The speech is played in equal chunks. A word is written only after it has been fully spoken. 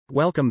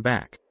Welcome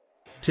back.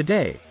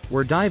 Today,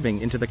 we're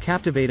diving into the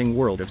captivating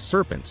world of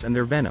serpents and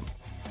their venom.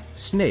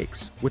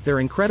 Snakes, with their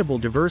incredible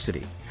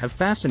diversity, have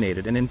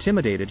fascinated and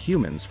intimidated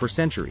humans for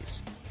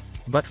centuries.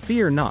 But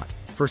fear not,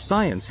 for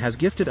science has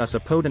gifted us a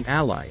potent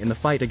ally in the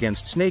fight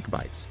against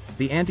snakebites,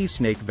 the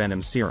Anti-Snake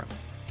Venom Serum.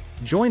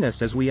 Join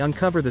us as we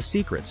uncover the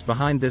secrets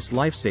behind this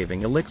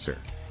life-saving elixir.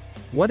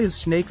 What is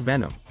snake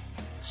venom?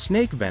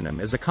 Snake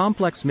venom is a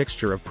complex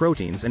mixture of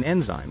proteins and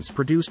enzymes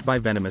produced by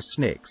venomous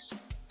snakes.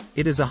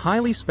 It is a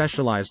highly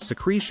specialized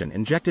secretion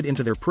injected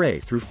into their prey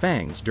through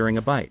fangs during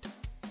a bite.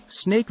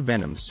 Snake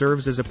venom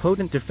serves as a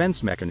potent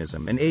defense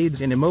mechanism and aids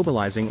in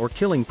immobilizing or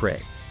killing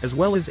prey, as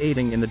well as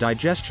aiding in the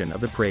digestion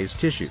of the prey's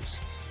tissues.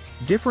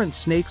 Different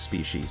snake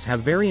species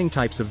have varying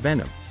types of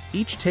venom,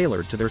 each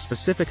tailored to their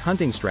specific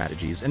hunting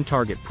strategies and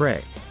target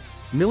prey.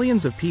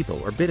 Millions of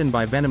people are bitten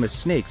by venomous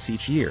snakes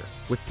each year,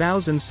 with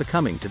thousands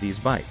succumbing to these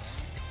bites.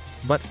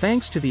 But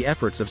thanks to the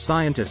efforts of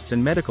scientists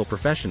and medical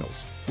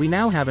professionals, we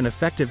now have an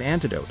effective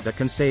antidote that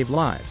can save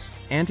lives: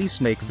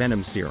 Anti-Snake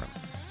Venom Serum.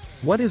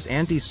 What is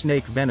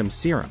Anti-Snake Venom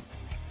Serum?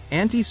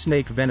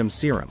 Anti-Snake Venom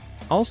Serum,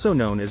 also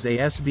known as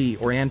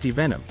ASV or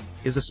antivenom,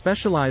 is a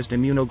specialized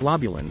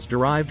immunoglobulins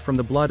derived from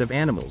the blood of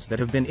animals that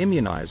have been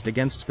immunized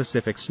against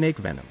specific snake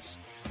venoms.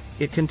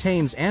 It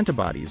contains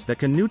antibodies that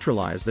can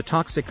neutralize the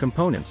toxic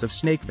components of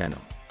snake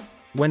venom.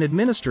 When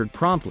administered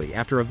promptly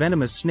after a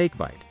venomous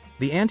snakebite,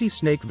 the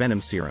Anti-Snake Venom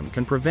Serum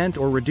can prevent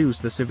or reduce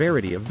the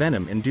severity of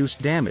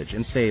venom-induced damage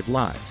and save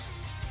lives.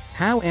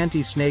 How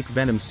Anti-Snake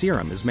Venom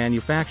Serum is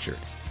manufactured?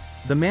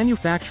 The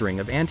manufacturing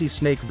of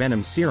Anti-Snake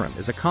Venom Serum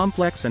is a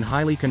complex and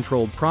highly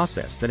controlled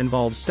process that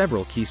involves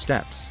several key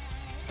steps.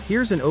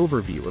 Here's an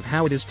overview of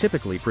how it is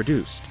typically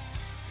produced.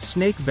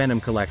 Snake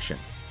venom collection.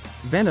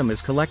 Venom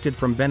is collected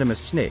from venomous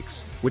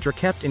snakes, which are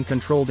kept in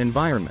controlled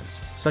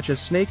environments, such as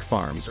snake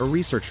farms or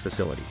research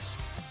facilities.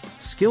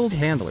 Skilled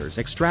handlers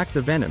extract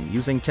the venom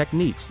using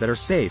techniques that are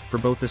safe for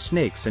both the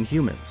snakes and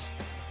humans.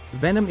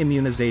 Venom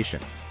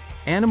immunization.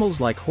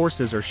 Animals like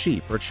horses or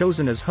sheep are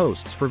chosen as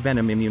hosts for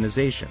venom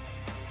immunization.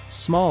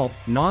 Small,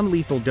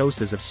 non-lethal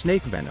doses of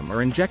snake venom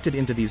are injected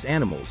into these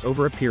animals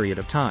over a period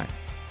of time.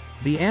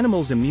 The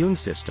animal's immune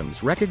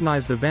systems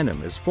recognize the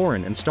venom as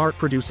foreign and start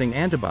producing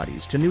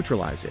antibodies to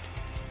neutralize it.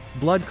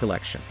 Blood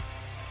collection.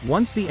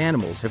 Once the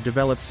animals have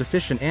developed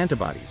sufficient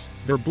antibodies,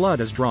 their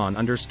blood is drawn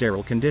under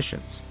sterile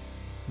conditions.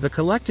 The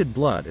collected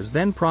blood is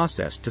then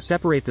processed to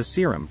separate the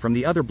serum from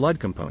the other blood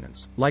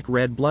components, like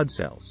red blood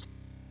cells.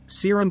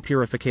 Serum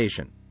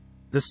purification.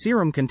 The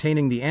serum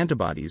containing the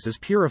antibodies is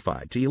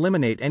purified to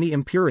eliminate any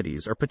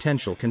impurities or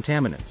potential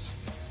contaminants.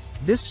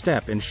 This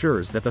step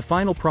ensures that the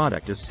final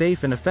product is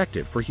safe and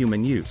effective for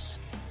human use.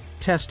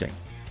 Testing.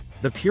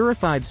 The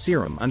purified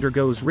serum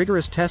undergoes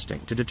rigorous testing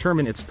to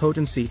determine its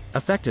potency,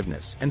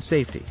 effectiveness, and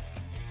safety.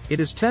 It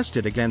is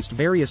tested against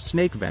various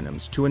snake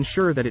venoms to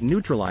ensure that it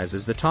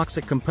neutralizes the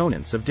toxic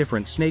components of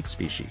different snake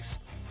species.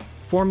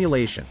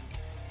 Formulation.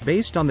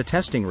 Based on the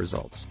testing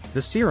results,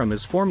 the serum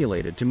is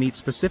formulated to meet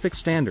specific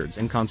standards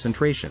and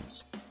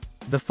concentrations.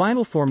 The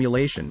final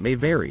formulation may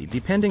vary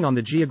depending on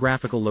the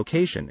geographical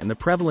location and the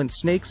prevalent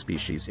snake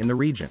species in the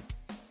region.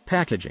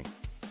 Packaging.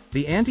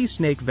 The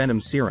Anti-Snake Venom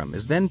Serum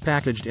is then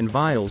packaged in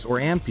vials or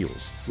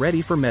ampules,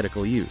 ready for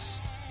medical use.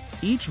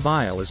 Each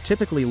vial is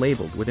typically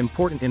labeled with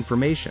important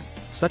information,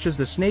 such as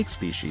the snake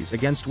species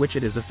against which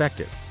it is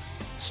effective.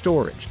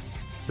 Storage.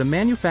 The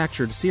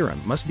manufactured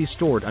serum must be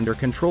stored under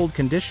controlled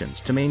conditions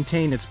to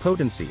maintain its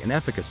potency and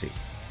efficacy.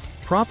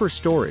 Proper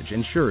storage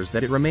ensures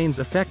that it remains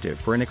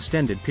effective for an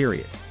extended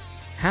period.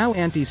 How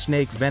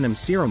Anti-Snake Venom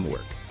Serum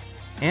work?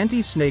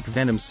 Anti-Snake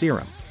Venom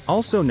Serum,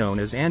 also known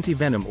as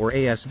antivenom or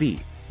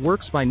ASV,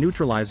 works by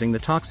neutralizing the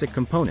toxic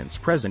components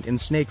present in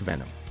snake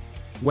venom.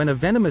 When a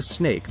venomous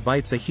snake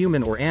bites a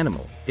human or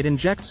animal, it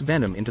injects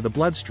venom into the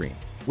bloodstream,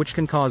 which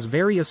can cause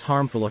various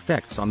harmful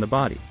effects on the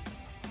body.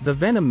 The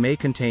venom may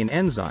contain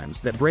enzymes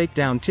that break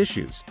down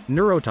tissues,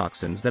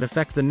 neurotoxins that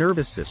affect the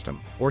nervous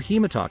system, or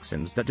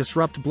hemotoxins that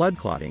disrupt blood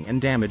clotting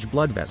and damage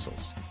blood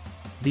vessels.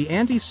 The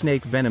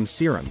Anti-Snake Venom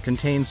Serum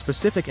contains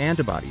specific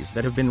antibodies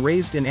that have been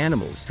raised in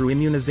animals through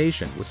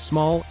immunization with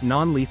small,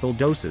 non-lethal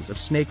doses of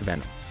snake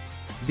venom.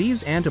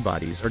 These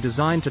antibodies are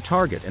designed to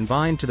target and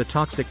bind to the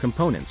toxic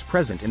components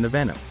present in the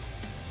venom.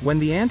 When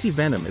the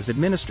antivenom is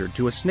administered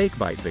to a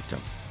snakebite victim,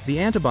 the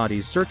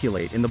antibodies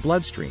circulate in the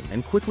bloodstream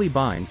and quickly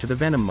bind to the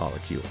venom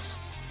molecules.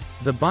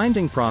 The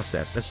binding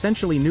process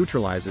essentially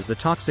neutralizes the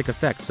toxic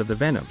effects of the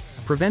venom,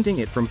 preventing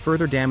it from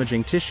further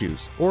damaging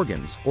tissues,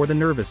 organs, or the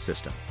nervous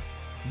system.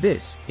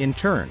 This, in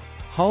turn,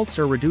 halts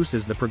or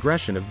reduces the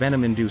progression of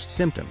venom-induced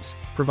symptoms,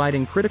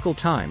 providing critical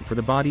time for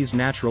the body's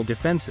natural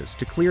defenses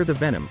to clear the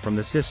venom from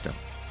the system.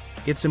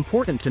 It's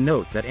important to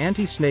note that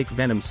Anti-Snake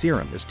Venom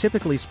Serum is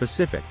typically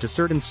specific to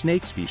certain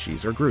snake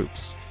species or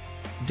groups.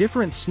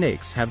 Different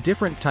snakes have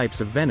different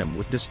types of venom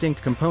with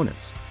distinct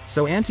components,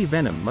 so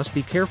antivenom must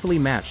be carefully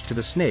matched to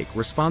the snake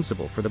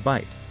responsible for the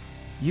bite.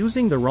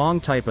 Using the wrong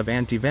type of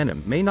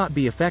antivenom may not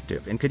be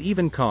effective and could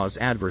even cause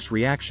adverse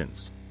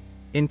reactions.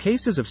 In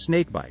cases of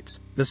snakebites,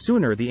 the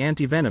sooner the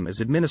antivenom is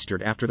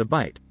administered after the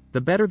bite,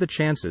 the better the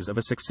chances of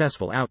a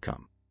successful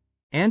outcome.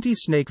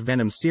 Anti-Snake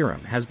Venom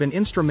Serum has been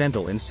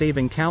instrumental in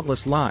saving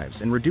countless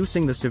lives and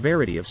reducing the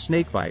severity of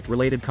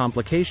snakebite-related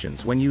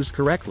complications when used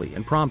correctly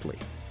and promptly.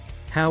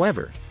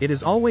 However, it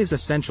is always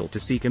essential to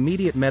seek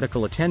immediate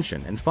medical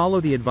attention and follow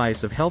the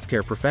advice of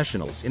healthcare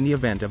professionals in the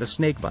event of a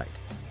snakebite.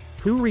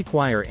 Who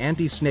require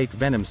anti-snake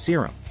venom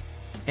serum?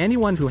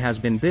 Anyone who has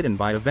been bitten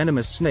by a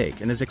venomous snake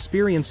and is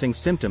experiencing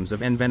symptoms of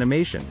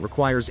envenomation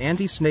requires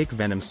anti-snake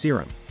venom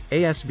serum,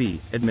 ASV,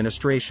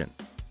 administration.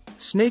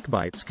 Snake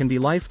bites can be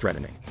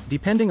life-threatening,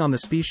 depending on the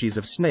species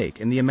of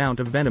snake and the amount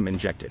of venom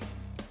injected.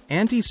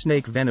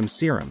 Anti-snake venom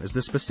serum is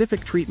the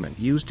specific treatment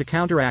used to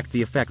counteract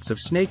the effects of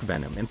snake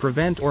venom and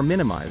prevent or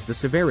minimize the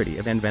severity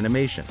of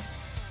envenomation.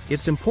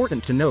 It's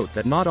important to note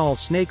that not all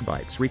snake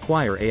bites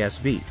require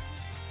ASV.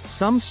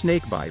 Some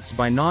snake bites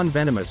by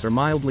non-venomous or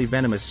mildly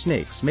venomous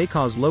snakes may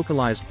cause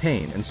localized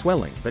pain and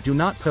swelling but do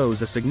not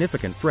pose a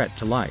significant threat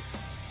to life.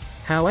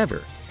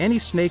 However, any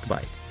snake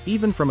bite,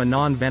 even from a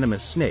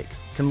non-venomous snake,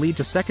 can lead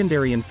to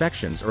secondary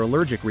infections or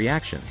allergic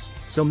reactions,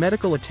 so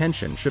medical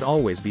attention should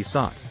always be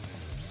sought.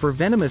 For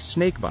venomous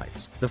snake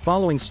bites, the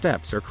following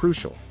steps are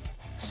crucial.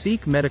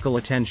 Seek medical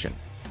attention.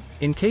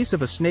 In case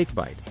of a snake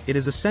bite, it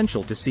is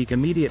essential to seek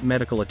immediate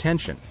medical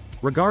attention,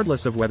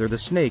 regardless of whether the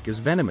snake is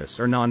venomous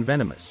or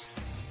non-venomous.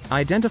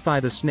 Identify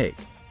the snake.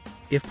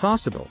 If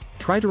possible,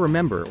 try to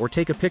remember or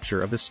take a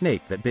picture of the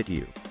snake that bit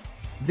you.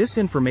 This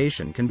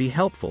information can be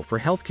helpful for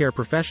healthcare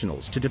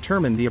professionals to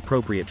determine the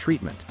appropriate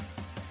treatment.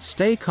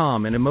 Stay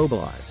calm and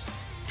immobilize.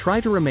 Try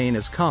to remain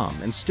as calm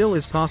and still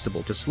as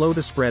possible to slow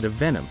the spread of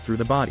venom through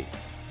the body.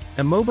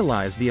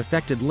 Immobilize the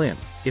affected limb,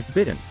 if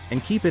bitten,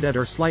 and keep it at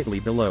or slightly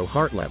below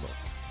heart level.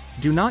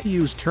 Do not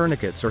use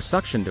tourniquets or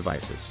suction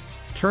devices.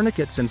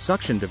 Tourniquets and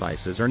suction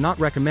devices are not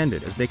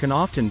recommended as they can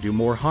often do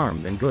more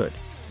harm than good.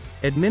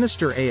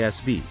 Administer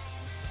ASV.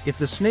 If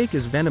the snake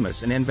is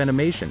venomous and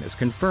envenomation is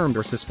confirmed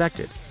or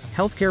suspected,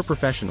 healthcare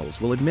professionals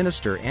will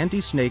administer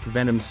anti-snake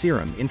venom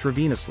serum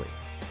intravenously.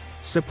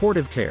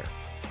 Supportive care.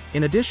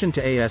 In addition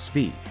to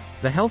ASV,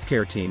 the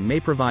healthcare team may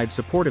provide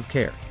supportive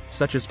care,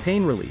 such as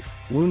pain relief,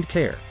 wound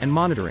care, and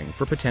monitoring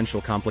for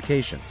potential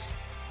complications.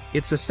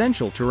 It's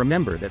essential to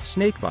remember that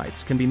snake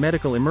bites can be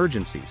medical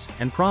emergencies,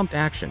 and prompt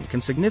action can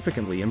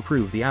significantly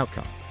improve the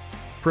outcome.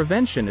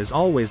 Prevention is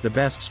always the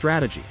best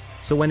strategy,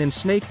 so when in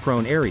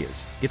snake-prone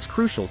areas, it's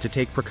crucial to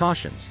take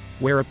precautions,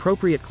 wear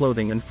appropriate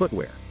clothing and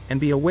footwear, and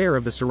be aware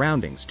of the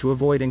surroundings to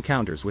avoid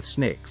encounters with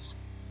snakes.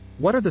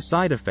 What are the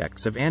side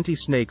effects of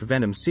anti-snake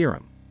venom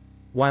serum?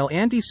 While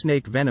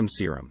anti-snake venom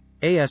serum,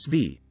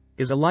 ASV,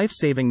 is a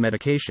life-saving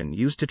medication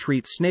used to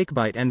treat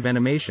snakebite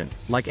envenomation,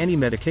 like any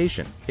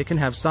medication, it can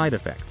have side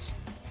effects.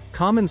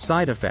 Common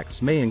side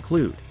effects may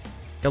include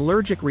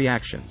allergic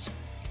reactions.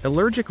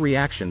 Allergic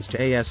reactions to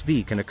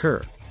ASV can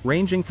occur,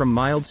 ranging from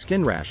mild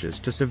skin rashes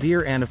to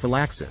severe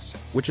anaphylaxis,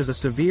 which is a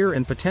severe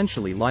and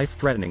potentially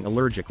life-threatening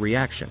allergic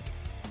reaction.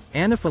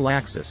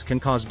 Anaphylaxis can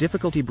cause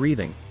difficulty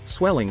breathing,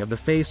 swelling of the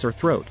face or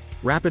throat,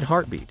 rapid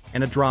heartbeat,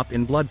 and a drop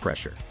in blood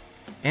pressure.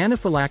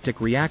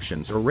 Anaphylactic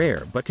reactions are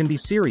rare but can be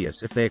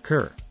serious if they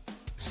occur.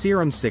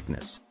 Serum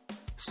sickness.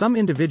 Some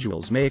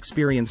individuals may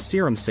experience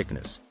serum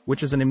sickness,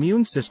 which is an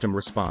immune system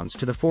response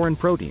to the foreign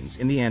proteins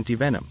in the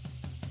antivenom.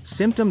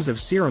 Symptoms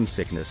of serum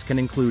sickness can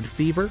include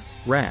fever,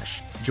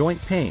 rash,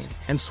 joint pain,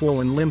 and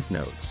swollen lymph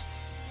nodes.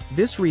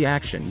 This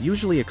reaction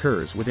usually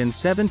occurs within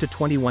 7 to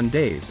 21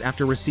 days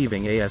after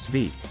receiving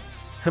ASV.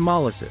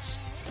 Hemolysis.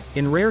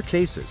 In rare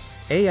cases,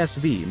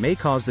 ASV may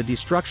cause the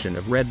destruction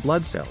of red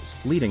blood cells,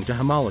 leading to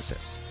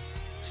hemolysis.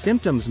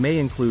 Symptoms may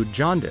include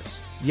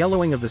jaundice,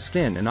 yellowing of the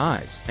skin and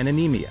eyes, and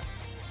anemia.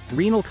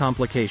 Renal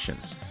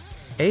complications.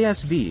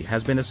 ASV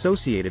has been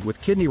associated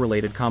with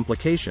kidney-related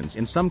complications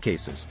in some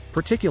cases,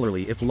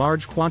 particularly if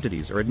large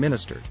quantities are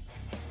administered.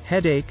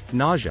 Headache,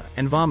 nausea,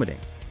 and vomiting.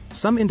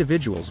 Some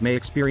individuals may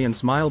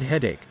experience mild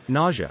headache,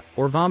 nausea,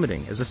 or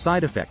vomiting as a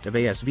side effect of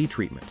ASV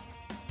treatment.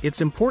 It's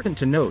important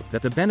to note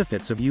that the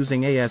benefits of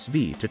using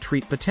ASV to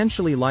treat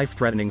potentially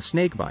life-threatening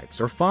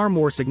snakebites are far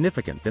more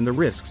significant than the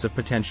risks of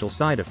potential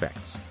side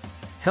effects.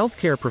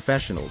 Healthcare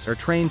professionals are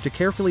trained to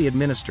carefully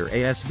administer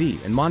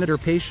ASV and monitor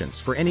patients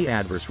for any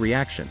adverse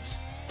reactions.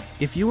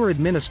 If you are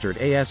administered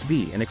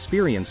ASV and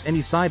experience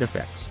any side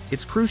effects,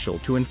 it's crucial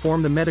to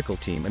inform the medical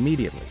team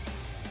immediately.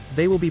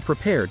 They will be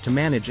prepared to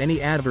manage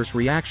any adverse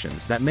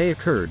reactions that may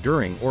occur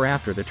during or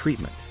after the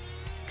treatment.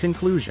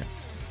 Conclusion.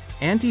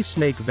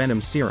 Anti-Snake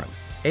Venom Serum,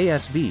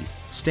 ASV,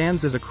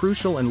 stands as a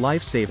crucial and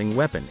life-saving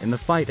weapon in the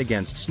fight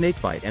against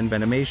snakebite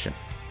envenomation.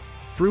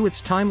 Through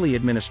its timely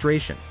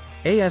administration,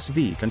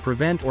 ASV can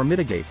prevent or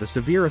mitigate the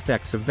severe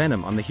effects of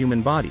venom on the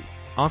human body,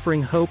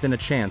 offering hope and a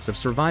chance of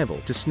survival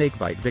to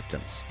snakebite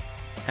victims.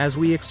 As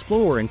we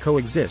explore and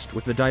coexist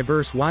with the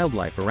diverse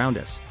wildlife around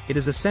us, it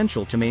is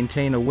essential to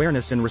maintain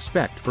awareness and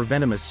respect for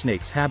venomous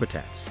snakes'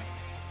 habitats.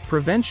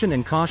 Prevention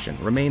and caution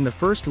remain the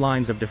first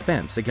lines of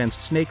defense against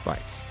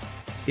snakebites.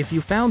 If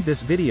you found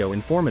this video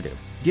informative,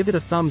 give it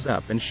a thumbs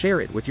up and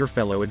share it with your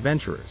fellow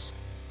adventurers.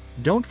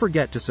 Don't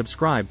forget to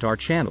subscribe to our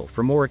channel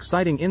for more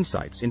exciting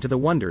insights into the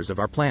wonders of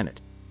our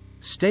planet.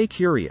 Stay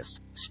curious,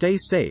 stay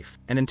safe,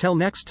 and until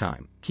next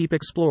time, keep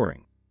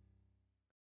exploring.